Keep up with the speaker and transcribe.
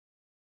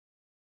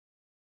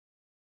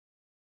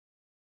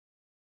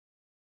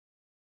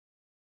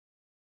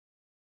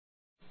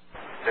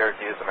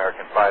Syracuse,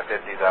 American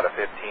 550s out of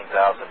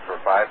 15,000 for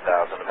 5,000.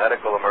 A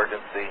medical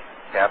emergency.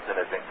 Captain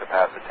is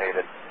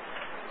incapacitated.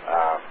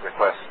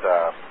 Request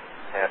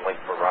handling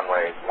for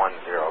runway 10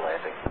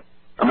 landing.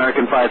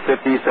 American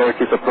 550,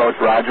 Syracuse approach,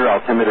 roger.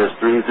 Altimeter is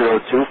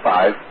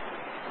 3025.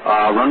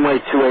 Runway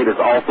 28 is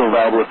also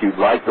available if you'd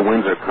like. The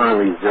winds are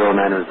currently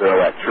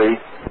 090 at tree.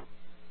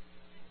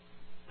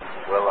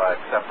 We'll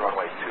accept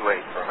runway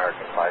 28 for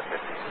American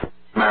 550.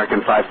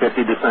 American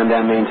 550, descend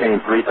and maintain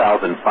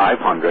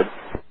 3,500.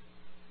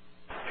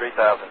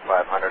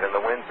 3,500. And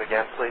the winds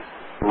again, please?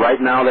 Right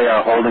now they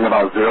are holding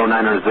about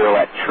 090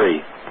 at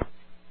tree.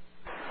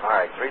 All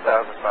right,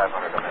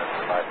 3,500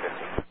 American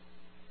 550.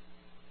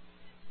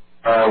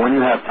 When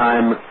you have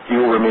time,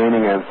 fuel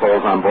remaining and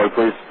souls on board,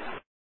 please.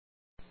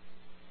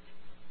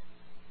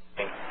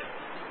 And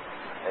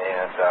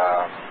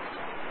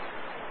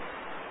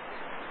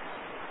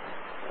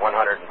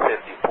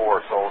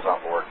 154 souls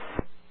on board.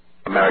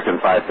 American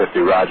 550,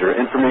 roger.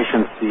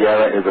 Information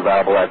Sierra is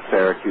available at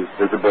Syracuse.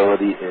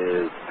 Visibility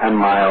is 10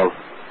 miles,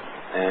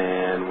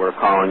 and we're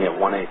calling it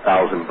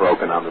 18,000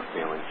 broken on the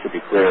ceiling. Should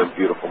be clear,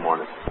 beautiful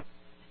morning.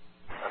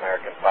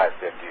 American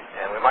 550.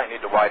 And we might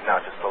need to widen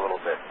out just a little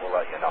bit. We'll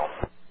let you know.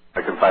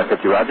 American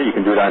 550, roger. You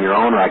can do it on your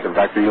own, or I can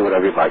vector you,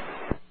 whatever you'd like.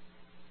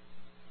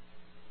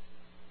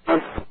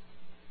 We're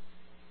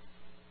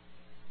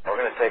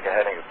going to take a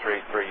heading of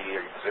 330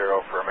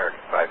 for American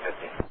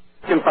 550.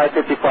 American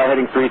 550, fly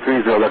heading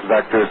 330, left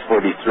vectors for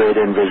the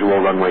straight-in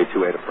visual runway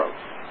 28 approach.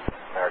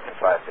 American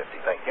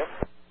 550, thank you.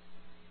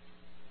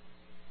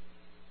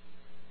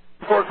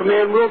 For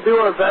command, we'll do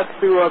our best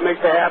to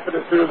make that happen.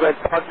 As soon as I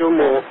talk to them,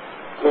 we'll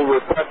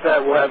request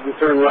that. We'll have them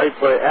turn right,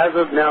 but as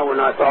of now, we're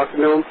not talking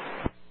to them.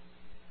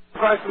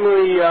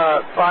 Approximately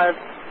 5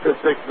 to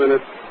 6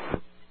 minutes.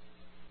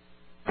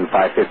 And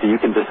 550, you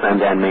can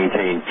descend and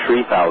maintain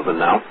 3,000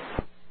 now.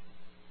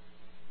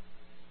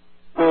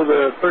 Well,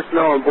 the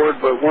personnel on board,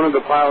 but one of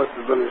the pilots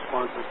is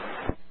unresponsive.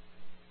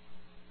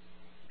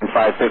 And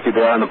 550,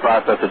 they are in the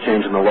process of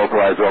changing the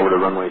localizer over to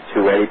runway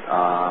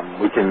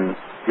 28.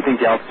 If you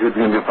think the altitude is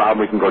going to be a problem,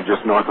 we can go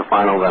just north of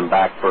final, then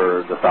back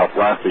for the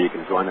southwest, or you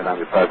can join it on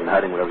your present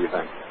heading, whatever you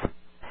think.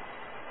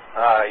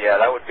 Yeah,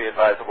 that would be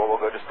advisable. We'll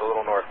go just a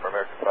little north for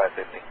American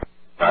 550.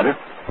 Roger.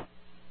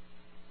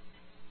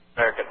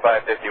 American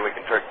 550, we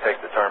can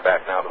take the turn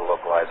back now to the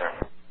localizer.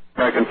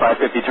 American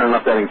 550, turn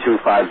left heading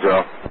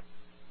 250.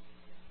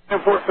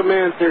 Airport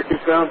Command, Syracuse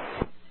Sound.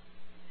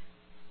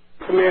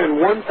 Command,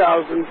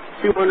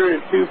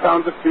 1,202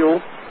 pounds of fuel,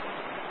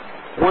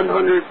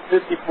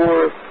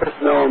 154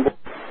 personnel on board.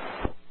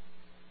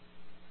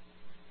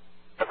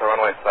 At the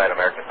runway side,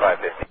 American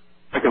 550.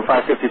 American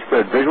 550 is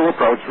cleared. Visual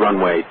approach,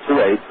 runway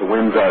 28. The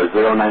winds are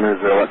 090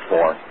 at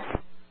 4.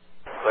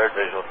 Cleared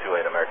visual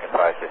 28, American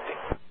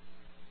 550.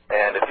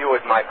 And if you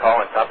would mind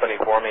calling company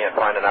for me and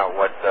finding out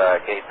what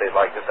gate they'd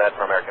like us at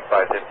for American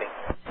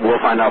 550. We'll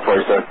find out for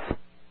you, sir.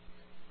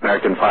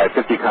 American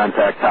 550,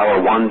 contact tower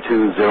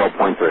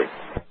 120.3.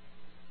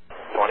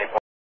 20.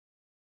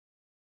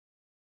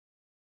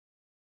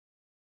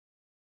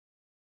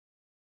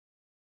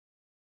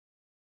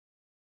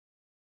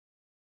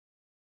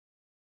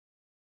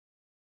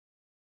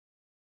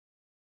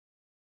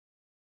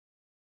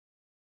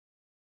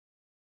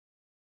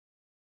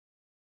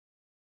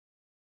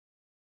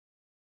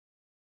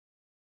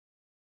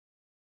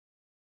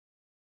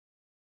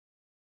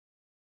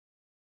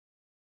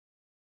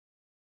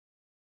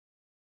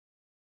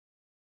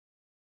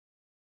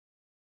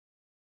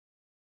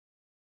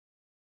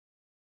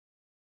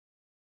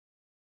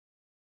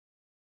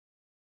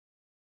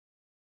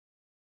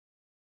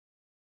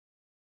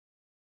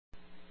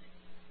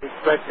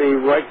 Expect a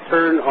right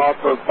turn off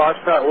of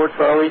Foxtrot or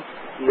Charlie.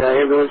 The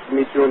ambulance will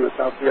meet you on the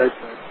south of the ice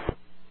side.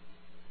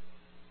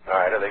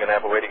 All right, are they going to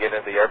have a way to get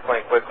into the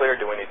airplane quickly, or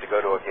do we need to go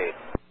to a gate?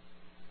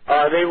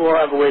 They will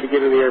have a way to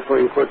get in the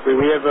airplane quickly.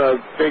 We have a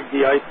big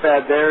de-ice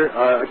pad there.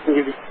 I can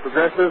give you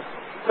progressive.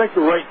 Expect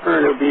a right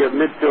turn. It'll be a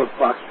midfield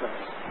Foxtrot.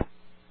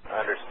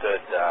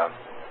 Understood.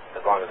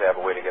 As long as they have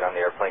a way to get on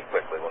the airplane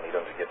quickly, we'll need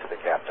them to get to the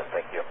captain.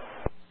 Thank you.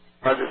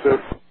 Roger, sir.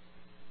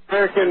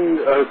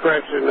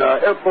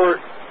 Airport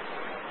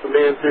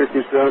Command,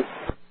 Syracuse Sound.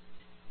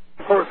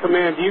 Airport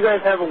Command, do you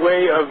guys have a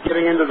way of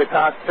getting into the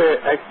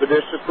cockpit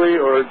expeditiously,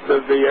 or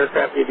does the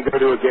aircraft need to go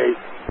to a gate?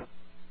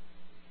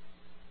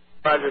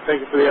 Roger,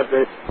 thank you for the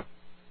update.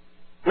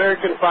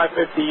 American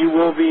 550, you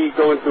will be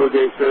going to a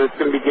gate, sir. It's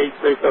going to be gate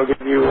 6. I'll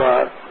give you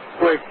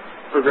quick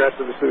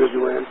progressive as soon as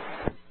you land.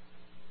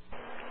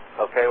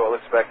 Okay, we'll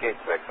expect gate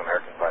 6,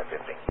 American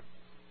 550.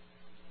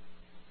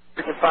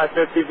 American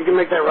 550, if you can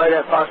make that right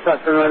at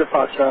Foxtrot, turn right at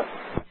Foxtrot.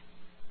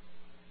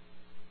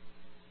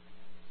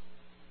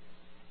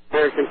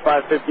 American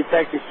 550,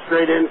 taxi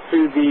straight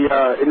into the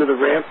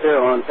ramp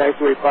there on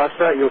taxiway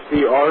Foxtrot. You'll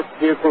see our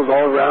vehicles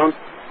all around.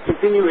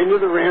 Continue into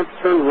the ramp,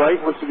 turn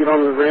right. Once you get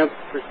on the ramp,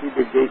 proceed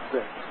to gate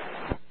 6.